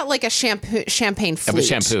like a champagne flute. A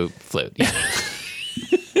shampoo flute. Yeah.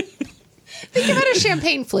 Think about a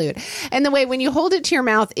champagne flute. And the way when you hold it to your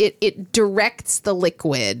mouth, it directs the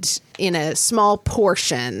liquid in a small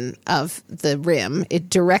portion of the rim. It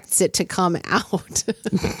directs it to come out.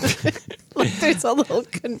 Like there's a little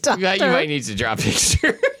conductor. You might need to draw a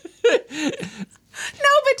picture. No,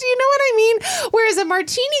 but do you know what I mean? Whereas a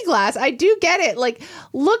martini glass, I do get it. Like,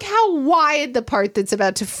 look how wide the part that's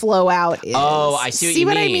about to flow out is. Oh, I see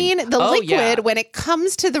what you mean. The liquid, when it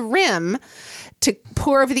comes to the rim, to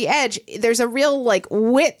pour over the edge. There's a real like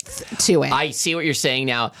width to it. I see what you're saying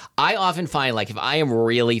now. I often find like if I am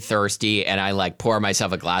really thirsty and I like pour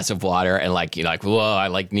myself a glass of water and like, you know, like, whoa, I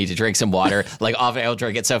like need to drink some water. Like often I'll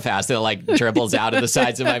drink it so fast that it like dribbles out of the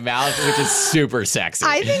sides of my mouth, which is super sexy.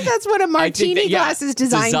 I think that's what a martini glass is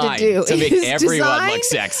designed to do. To make everyone look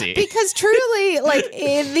sexy. Because truly, like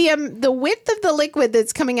the width of the liquid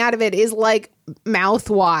that's coming out of it is like mouth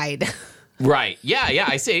wide. Right. Yeah,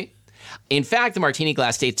 I see. In fact, the martini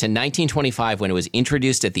glass dates to 1925 when it was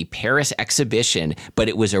introduced at the Paris exhibition, but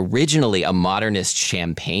it was originally a modernist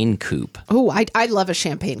champagne coupe. Oh, I love a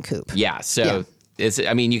champagne coupe. Yeah, so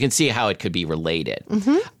you can see how it could be related.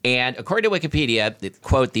 Mm-hmm. And according to Wikipedia,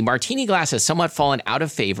 quote, the martini glass has somewhat fallen out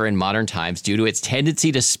of favor in modern times due to its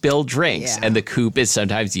tendency to spill drinks, and the coupe is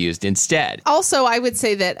sometimes used instead. Also, I would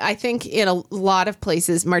say that I think in a lot of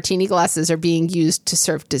places, martini glasses are being used to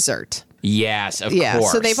serve dessert. Yes, of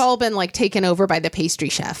course. So they've all been like taken over by the pastry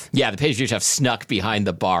chef. Yeah, the pastry chef snuck behind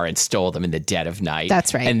the bar and stole them in the dead of night.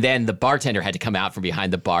 That's right. And then the bartender had to come out from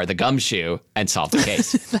behind the bar, the gumshoe, and solve the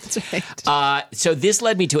case. That's right. So this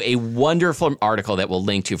led me to a wonderful article that we'll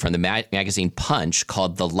link to from the magazine Punch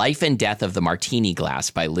called The Life and Death of the Martini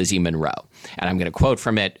Glass by Lizzie Monroe. And I'm going to quote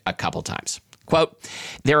from it a couple times. Quote,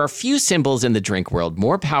 there are few symbols in the drink world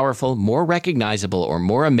more powerful, more recognizable, or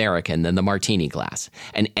more American than the martini glass.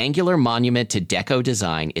 An angular monument to deco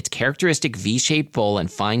design, its characteristic V-shaped bowl and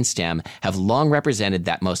fine stem have long represented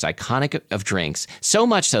that most iconic of drinks, so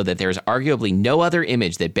much so that there is arguably no other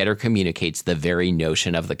image that better communicates the very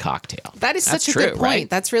notion of the cocktail. That's such a good point. Right?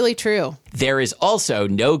 That's really true. There is also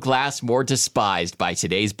no glass more despised by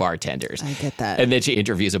today's bartenders. I get that. And then she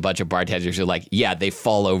interviews a bunch of bartenders who are like, yeah, they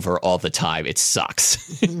fall over all the time. It sucks.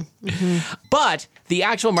 Mm-hmm. But the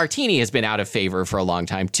actual martini has been out of favor for a long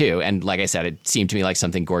time, too. And like I said, it seemed to me like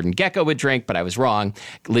something Gordon Gekko would drink, but I was wrong.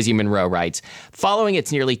 Lizzie Monroe writes, following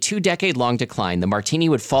its nearly 2-decade-long decline, the martini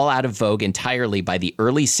would fall out of vogue entirely by the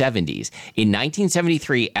early 70s. In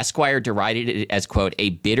 1973, Esquire derided it as, quote,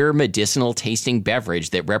 a bitter medicinal tasting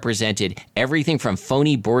beverage that represented everything from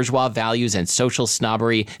phony bourgeois values and social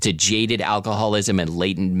snobbery to jaded alcoholism and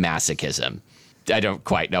latent masochism. I don't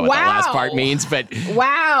quite know what the last part means, but...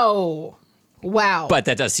 Wow. But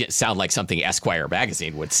that does sound like something Esquire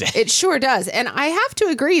magazine would say. It sure does. And I have to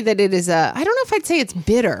agree that it is I don't know if I'd say it's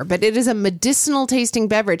bitter, but it is a medicinal tasting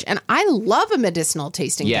beverage. And I love a medicinal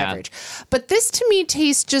tasting beverage. But this to me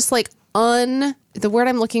tastes just like the word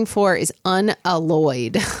I'm looking for is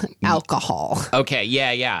unalloyed alcohol. Okay,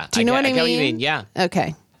 yeah. Do you know what I mean? I get what you mean, yeah.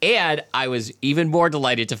 Okay. And I was even more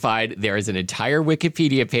delighted to find there is an entire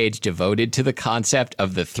Wikipedia page devoted to the concept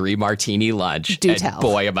of the 3 martini lunch. Do tell.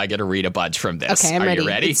 Boy, am I going to read a bunch from this. Okay, I'm ready. Are you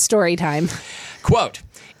ready? It's story time. Quote,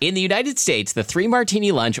 in the United States, the 3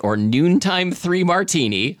 martini lunch, or noontime 3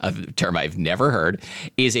 martini, a term I've never heard,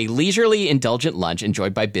 is a leisurely, indulgent lunch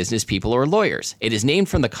enjoyed by business people or lawyers. It is named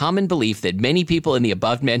from the common belief that many people in the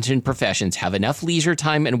above-mentioned professions have enough leisure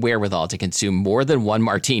time and wherewithal to consume more than 1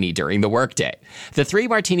 martini during the workday. The 3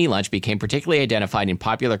 martini lunch became particularly identified in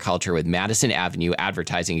popular culture with Madison Avenue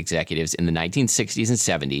advertising executives in the 1960s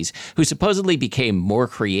and 70s, who supposedly became more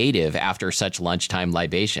creative after such lunchtime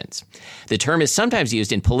libations. The term is sometimes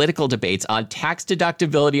used in political debates on tax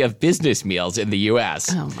deductibility of business meals in the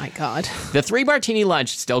U.S. Oh, my God. The 3 martini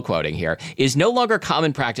lunch, still quoting here, is no longer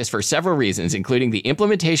common practice for several reasons, including the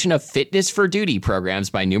implementation of fitness for duty programs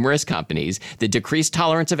by numerous companies, the decreased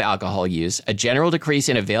tolerance of alcohol use, a general decrease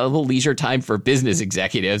in available leisure time for business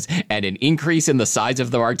executives, and an increase in the size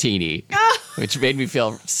of the martini, which made me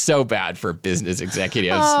feel so bad for business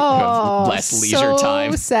executives who have less leisure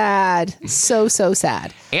time. So sad. So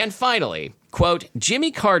sad. And finally, quote,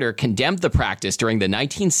 Jimmy Carter condemned the practice during the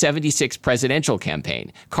 1976 presidential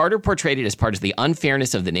campaign. Carter portrayed it as part of the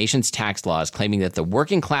unfairness of the nation's tax laws, claiming that the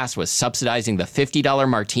working class was subsidizing the $50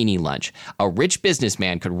 martini lunch. A rich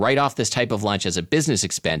businessman could write off this type of lunch as a business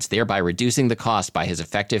expense, thereby reducing the cost by his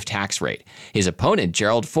effective tax rate. His opponent,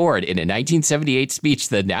 Gerald Ford, in a 1978 speech to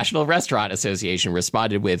the National Restaurant Association,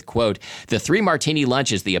 responded with, quote, the 3 martini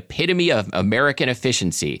lunch is the epitome of American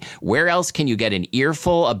efficiency. Where else can you get an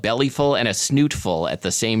earful, a bellyful, and a snootful at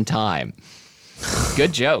the same time?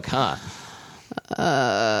 Good joke, huh?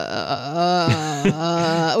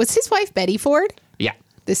 Was his wife Betty Ford? Yeah.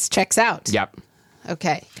 This checks out. Yep.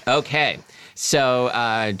 Okay.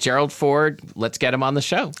 So, Gerald Ford, let's get him on the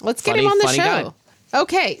show. Let's get him on the show. Guy.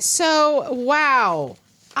 Okay, so, wow.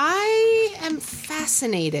 I am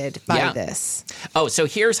fascinated by this. Oh, so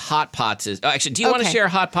here's Hot Pots'. Oh, actually, do you want to share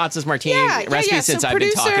Hot Pots' martini recipe since I've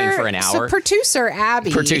been talking for an hour? So producer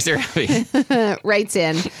Abby writes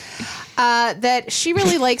in. that she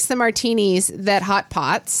really likes the martinis that Hot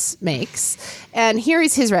Pots makes. And here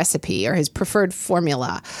is his recipe, or his preferred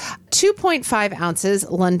formula. 2.5 ounces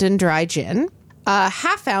London dry gin, a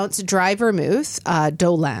half ounce dry vermouth,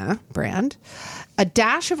 Dolin brand, a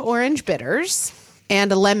dash of orange bitters,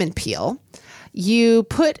 and a lemon peel. You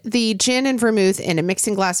put the gin and vermouth in a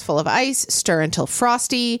mixing glass full of ice, stir until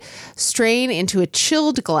frosty, strain into a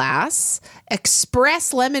chilled glass,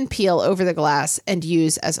 express lemon peel over the glass, and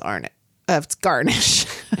use as garnish.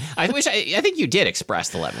 I think you did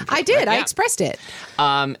express the lemon peel. I did. Right? I Yeah. expressed it.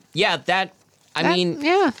 Yeah.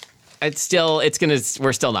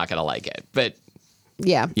 We're still not going to like it, but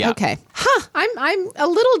Yeah. Yeah. Okay. I'm a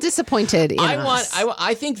little disappointed in us.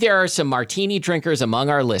 I think there are some martini drinkers among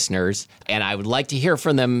our listeners, and I would like to hear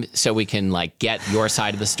from them so we can get your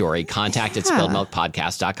side of the story. Contact at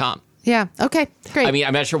spilledmilkpodcast.com. Yeah. Okay. Great. I mean,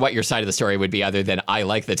 I'm not sure what your side of the story would be other than I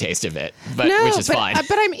like the taste of it, which is fine.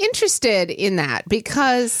 But I'm interested in that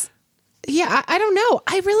because, I don't know.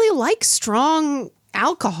 I really like strong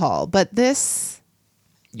alcohol, but this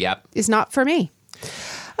is not for me.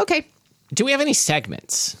 Okay. Do we have any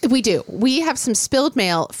segments? We do. We have some spilled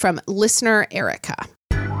mail from listener Erica.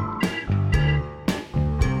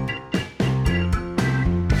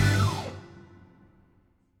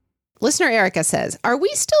 Listener Erica says, are we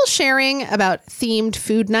still sharing about themed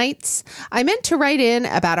food nights? I meant to write in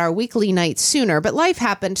about our weekly night sooner, but life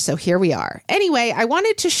happened, so here we are. Anyway, I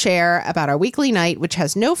wanted to share about our weekly night, which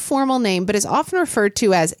has no formal name, but is often referred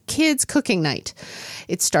to as Kids Cooking Night.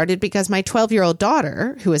 It started because my 12-year-old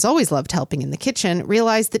daughter, who has always loved helping in the kitchen,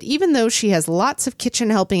 realized that even though she has lots of kitchen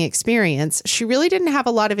helping experience, she really didn't have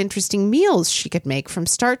a lot of interesting meals she could make from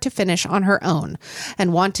start to finish on her own,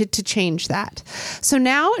 and wanted to change that. So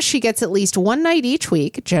now she gets at least one night each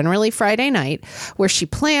week, generally Friday night, where she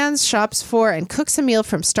plans, shops for, and cooks a meal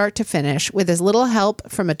from start to finish with as little help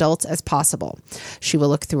from adults as possible. She will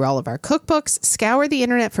look through all of our cookbooks, scour the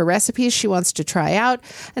internet for recipes she wants to try out,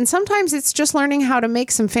 and sometimes it's just learning how to make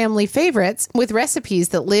some family favorites with recipes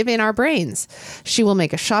that live in our brains. She will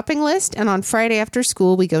make a shopping list, and on Friday after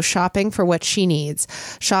school, we go shopping for what she needs.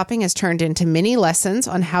 Shopping has turned into mini lessons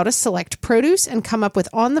on how to select produce and come up with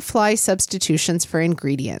on-the-fly substitutions for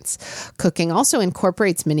ingredients. Cooking also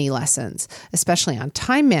incorporates mini lessons, especially on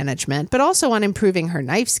time management, but also on improving her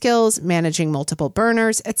knife skills, managing multiple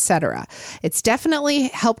burners, etc. It's definitely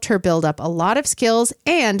helped her build up a lot of skills,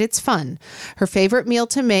 and it's fun. Her favorite meal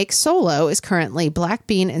to make solo is currently black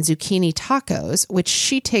bean and zucchini tacos, which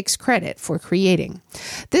she takes credit for creating.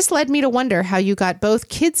 This led me to wonder how you got both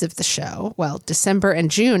kids of the show, well, December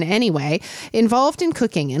and June anyway, involved in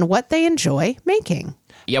cooking and what they enjoy making.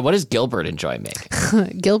 Yeah, what does Gilbert enjoy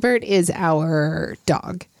making? Gilbert is our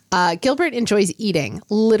dog. Gilbert enjoys eating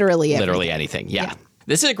literally everything. Literally anything, yeah.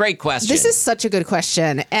 This is a great question. This is such a good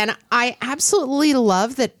question. And I absolutely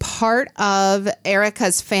love that part of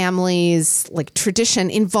Erica's family's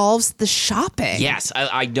tradition involves the shopping. Yes,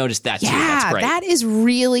 I noticed that too. Yeah, That's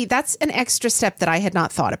great. That's an extra step that I had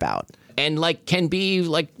not thought about. And can be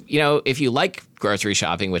if you like grocery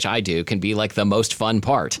shopping, which I do, can be the most fun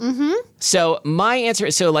part. Mm-hmm. So my answer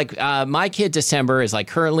is, my kid December is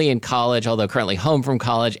currently in college, although currently home from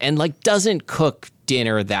college, and doesn't cook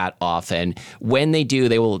dinner that often. When they do,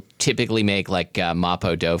 they will typically make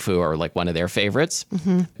mapo tofu or one of their favorites.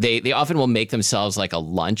 Mm-hmm. They often will make themselves a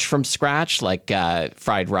lunch from scratch,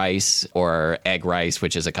 fried rice or egg rice,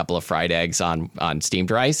 which is a couple of fried eggs on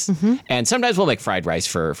steamed rice. Mm-hmm. And sometimes we'll make fried rice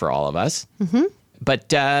for all of us. Mm-hmm. But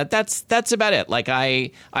that's about it.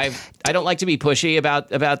 I don't like to be pushy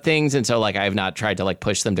about things, and so I have not tried to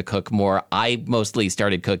push them to cook more. I mostly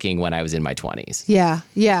started cooking when I was in my 20s.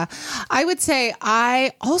 Yeah. I would say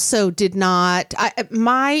I also did not.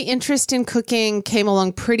 My interest in cooking came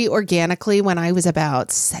along pretty organically when I was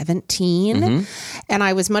about 17, mm-hmm. and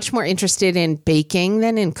I was much more interested in baking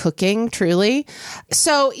than in cooking, truly.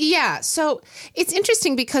 So it's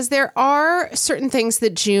interesting because there are certain things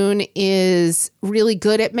that June is really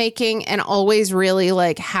good at making and always really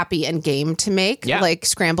happy and game to make, like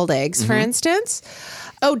scrambled eggs, mm-hmm. for instance.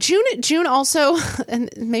 Oh, June also, and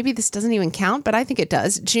maybe this doesn't even count, but I think it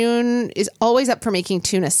does. June is always up for making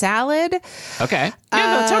tuna salad. Okay.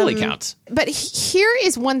 Yeah, no, it totally counts. But here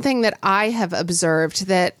is one thing that I have observed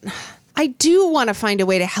that I do want to find a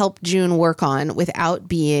way to help June work on without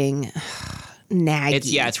being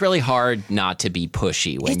naggy. It's really hard not to be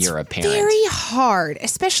pushy when you're a parent. It's very hard,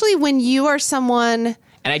 especially when you are someone.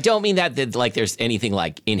 And I don't mean that there's anything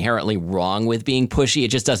inherently wrong with being pushy. It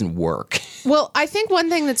just doesn't work. Well, I think one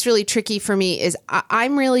thing that's really tricky for me is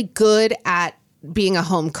I'm really good at being a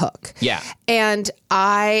home cook. Yeah. And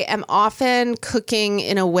I am often cooking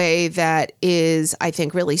in a way that is, I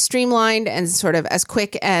think, really streamlined and sort of as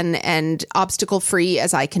quick and obstacle-free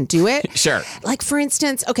as I can do it. Sure. Like, for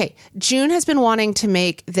instance, okay, June has been wanting to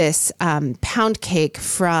make this pound cake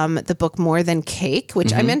from the book More Than Cake,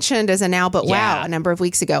 which I mentioned as a Now But Wow a number of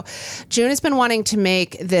weeks ago. June has been wanting to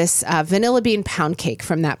make this vanilla bean pound cake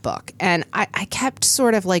from that book. And I kept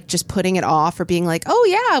sort of like just putting it off or being like, oh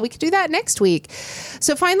yeah, we could do that next week.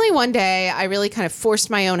 So finally one day I really kind of forced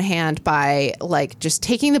my own hand by like just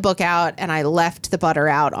taking the book out, and I left the butter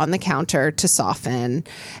out on the counter to soften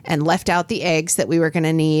and left out the eggs that we were going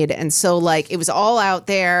to need. And so like it was all out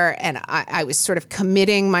there, and I was sort of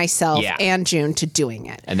committing myself and June to doing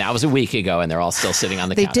it. And that was a week ago, and they're all still sitting on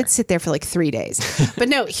the counter. They did sit there for like 3 days. But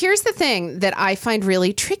no, here's the thing that I find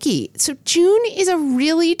really tricky. So June is a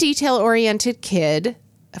really detail-oriented kid,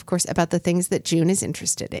 of course, about the things that June is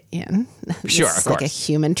interested in. Sure, It's of like course. a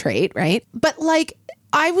human trait, right? But like,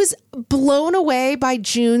 I was blown away by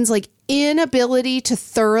June's like inability to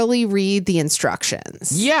thoroughly read the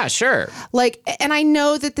instructions. Yeah, sure. Like, and I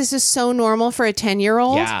know that this is so normal for a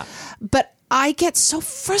 10-year-old. Yeah. But I get so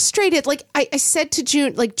frustrated. Like I said to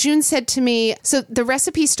June, like June said to me, so the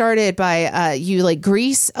recipe started by you like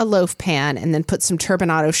grease a loaf pan and then put some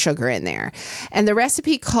turbinado sugar in there. And the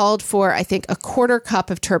recipe called for, I think, a 1/4 cup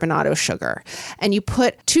of turbinado sugar. And you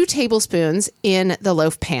put 2 tablespoons in the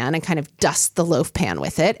loaf pan and kind of dust the loaf pan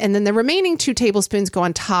with it. And then the remaining 2 tablespoons go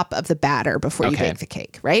on top of the batter before you bake the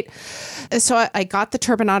cake, right? So I got the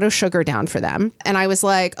turbinado sugar down for them. And I was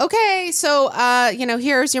like, okay, so,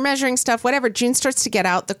 here's your measuring stuff, whatever. June starts to get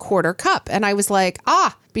out the 1/4 cup. And I was like,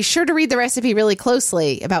 be sure to read the recipe really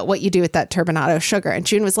closely about what you do with that turbinado sugar. And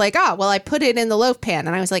June was like, well, I put it in the loaf pan.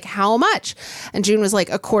 And I was like, how much? And June was like,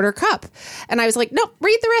 a 1/4 cup. And I was like, no,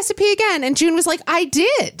 read the recipe again. And June was like, I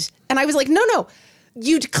did. And I was like, no.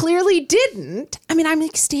 You clearly didn't. I mean, I'm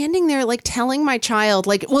like standing there like telling my child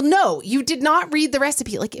like, well, no, you did not read the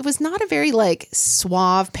recipe. Like it was not a very like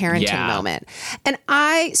suave parenting moment. And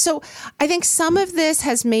I think some of this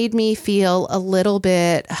has made me feel a little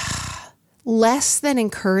bit less than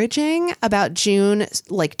encouraging about June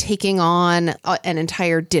like taking on an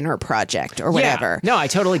entire dinner project or whatever. Yeah. No, I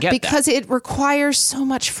totally get that. Because it requires so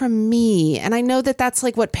much from me. And I know that that's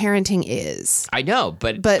like what parenting is. I know,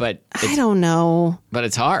 but I don't know. But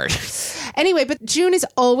it's hard. Anyway, but June is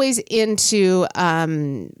always into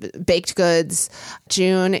baked goods.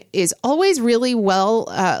 June is always really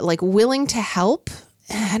willing to help.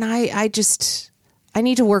 And I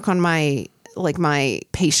need to work on my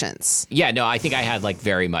patience. Yeah, no, I think I had like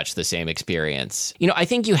very much the same experience. You know, I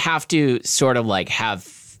think you have to sort of like have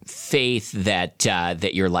faith that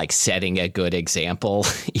you're like setting a good example,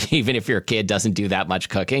 even if your kid doesn't do that much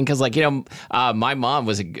cooking. Because like, my mom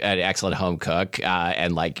was an excellent home cook.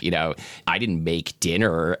 And like, I didn't make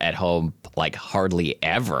dinner at home like hardly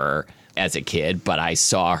ever as a kid, but I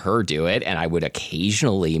saw her do it, and I would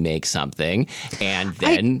occasionally make something. And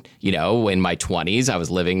then, in my 20s, I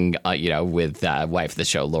was living, with wife of the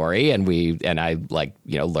show, Lori, and I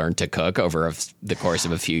learned to cook over the course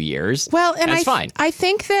of a few years. Well, and it's fine. I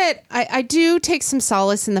think that I do take some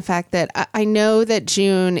solace in the fact that I know that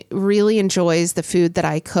June really enjoys the food that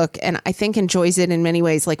I cook, and I think enjoys it in many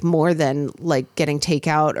ways, like more than like getting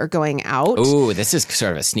takeout or going out. Ooh, this is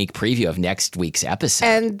sort of a sneak preview of next week's episode.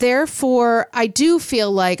 And therefore, I do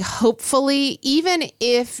feel like hopefully, even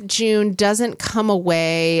if June doesn't come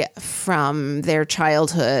away from their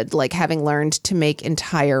childhood like having learned to make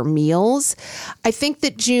entire meals, I think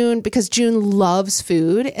that because June loves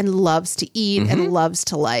food and loves to eat and loves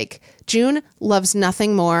to June loves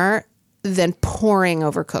nothing more than poring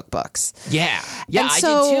over cookbooks. Yeah. Yeah, I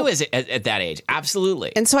did too at that age.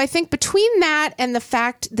 Absolutely. And so I think between that and the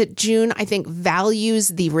fact that June, I think, values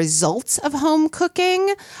the results of home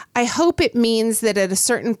cooking, I hope it means that at a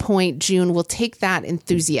certain point, June will take that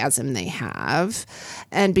enthusiasm they have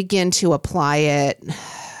and begin to apply it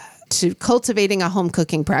to cultivating a home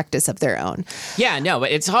cooking practice of their own. Yeah, no, but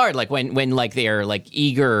it's hard. Like when like they're like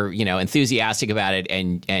eager, enthusiastic about it,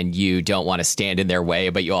 and you don't want to stand in their way,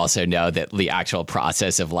 but you also know that the actual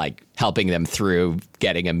process of like helping them through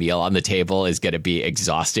getting a meal on the table is going to be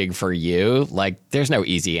exhausting for you. Like, there's no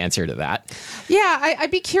easy answer to that. Yeah, I'd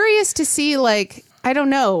be curious to see like I don't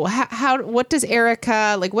know. What does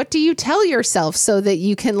Erica, like, what do you tell yourself so that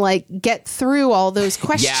you can, like, get through all those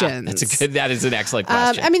questions? Yeah, that is an excellent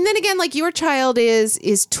question. I mean, then again, like, your child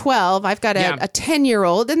is 12. I've got a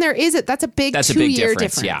 10-year-old, and that's a big 2-year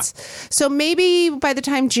difference. Yeah. So maybe by the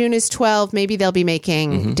time June is 12, maybe they'll be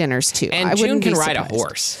making dinners too. And June can ride a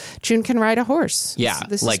horse. June can ride a horse. Yeah.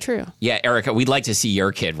 This is true. Yeah, Erica, we'd like to see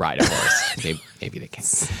your kid ride a horse. maybe they can.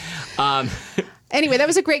 Anyway, that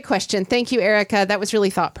was a great question. Thank you, Erica. That was really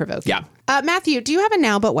thought-provoking. Yeah. Matthew, do you have a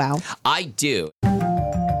now but wow? I do.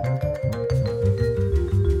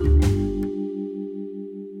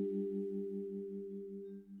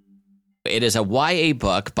 It is a YA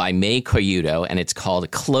book by May Koyudo, and it's called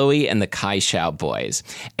Chloe and the Kaishao Boys.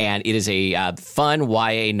 And it is a fun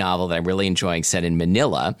YA novel that I'm really enjoying, set in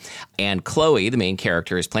Manila. And Chloe, the main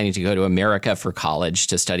character, is planning to go to America for college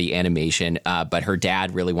to study animation, but her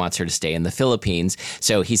dad really wants her to stay in the Philippines.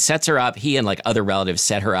 So he sets her up, he and like other relatives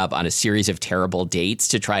set her up on a series of terrible dates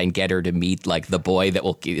to try and get her to meet like the boy that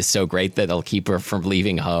is so great that it'll keep her from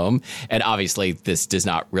leaving home. And obviously this does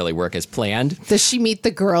not really work as planned. Does she meet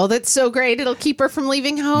the girl that's so great it'll keep her from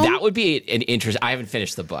leaving home? That would be an interest. I haven't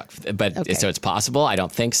finished the book, but so it's possible. I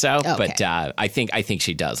don't think so, but I think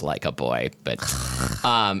she does like a boy. But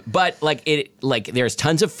there's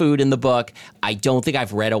tons of food in the book. I don't think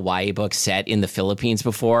I've read a YA book set in the Philippines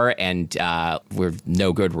before, and for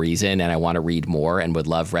no good reason. And I want to read more and would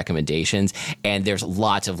love recommendations. And there's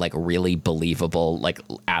lots of like really believable like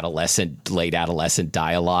late adolescent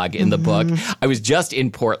dialogue in the book. I was just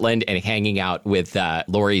in Portland and hanging out with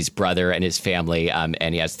Lori's brother and his family, and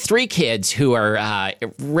he has 3 kids who are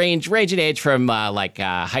range in age from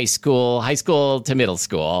high school to middle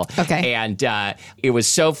school. Okay, and it was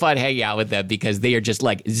so fun hanging out with them because they are just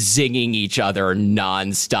like zinging each other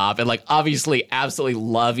nonstop and like obviously absolutely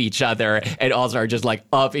love each other and also are just like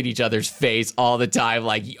up in each other's face all the time.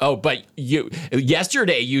 Like, oh, but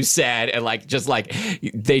yesterday you said, and like just like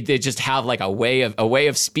they just have like a way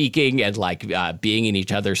of speaking and like being in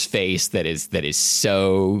each other's face that is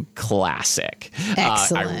so classic.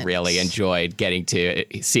 Excellent. I really enjoyed getting to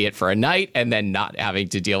see it for a night and then not having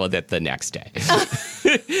to deal with it the next day.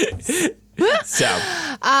 So,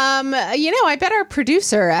 I bet our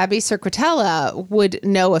producer, Abby Cirquitella, would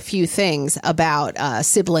know a few things about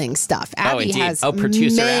sibling stuff. Abby has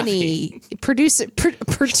producer many. Abby. Producer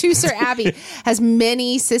Abby has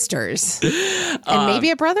many sisters. And maybe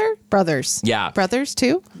a brother? Brothers. Yeah. Brothers,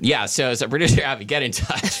 too? Yeah, so producer Abby, get in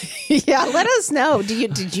touch. Yeah, let us know.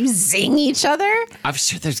 Did you zing each other? I'm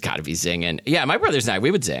sure there's got to be zinging. Yeah, my brothers and I, we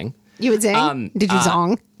would zing. You would zing? Did you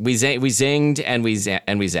zong? We zinged and we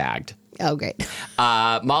zagged. Oh, great.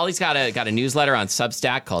 Molly's got a newsletter on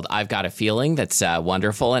Substack called I've Got a Feeling that's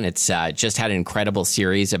wonderful, and it's just had an incredible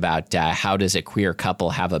series about how does a queer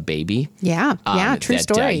couple have a baby. Yeah, true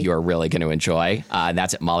story. You're really going to enjoy.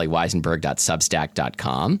 That's at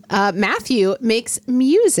mollyweisenberg.substack.com. Matthew makes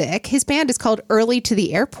music. His band is called Early to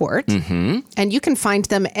the Airport, and you can find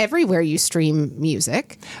them everywhere you stream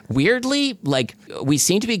music. Weirdly, like we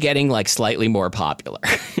seem to be getting like slightly more popular.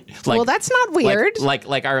 Well, that's not weird.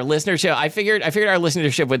 Like our listenership. I figured our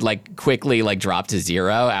listenership would like quickly like drop to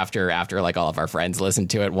 0 after like all of our friends listened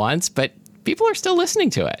to it once, but people are still listening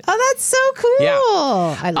to it. Oh, that's so cool.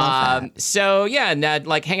 Yeah. I love that. So yeah, and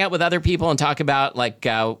like hang out with other people and talk about like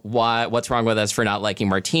what's wrong with us for not liking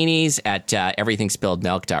martinis at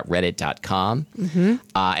everythingspilledmilk.reddit.com.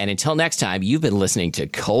 And until next time, you've been listening to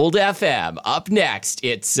Cold FM. Up next,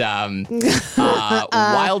 it's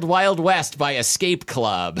Wild Wild West by Escape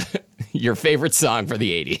Club. Your favorite song for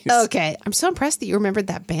the 80s. Okay. I'm so impressed that you remembered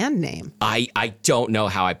that band name. I don't know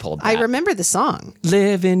how I pulled that. I remember the song.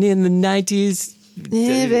 Living in the 90s.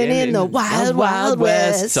 Living in the wild, wild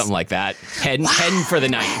west. Something like that. Heading for the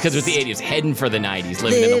 90s. Because it was the 80s. Heading for the 90s.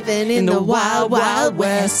 Living in the wild, wild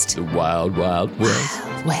west. The wild, wild west.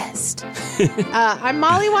 Wild west. I'm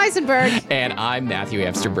Molly Weisenberg. And I'm Matthew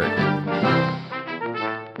Amsterberg.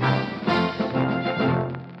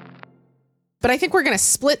 But I think we're going to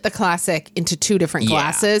split the classic into 2 different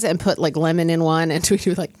glasses and put like lemon in one and we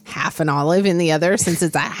do like half an olive in the other since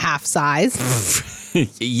it's a half size.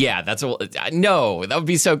 Yeah, no, that would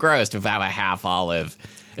be so gross to have a half olive.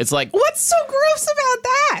 It's like, what's so gross about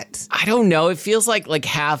that? I don't know. It feels like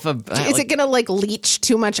half of. Is it going to like leach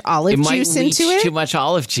too much olive juice into it? Too much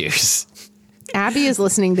olive juice. Abby is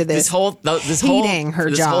listening to this whole thing.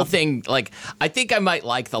 Like, I think I might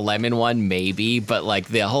like the lemon one, maybe, but like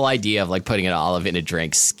the whole idea of like putting an olive in a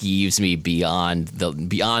drink skeeves me beyond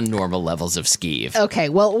normal levels of skeeve. Okay,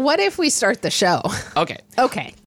 well, what if we start the show? Okay.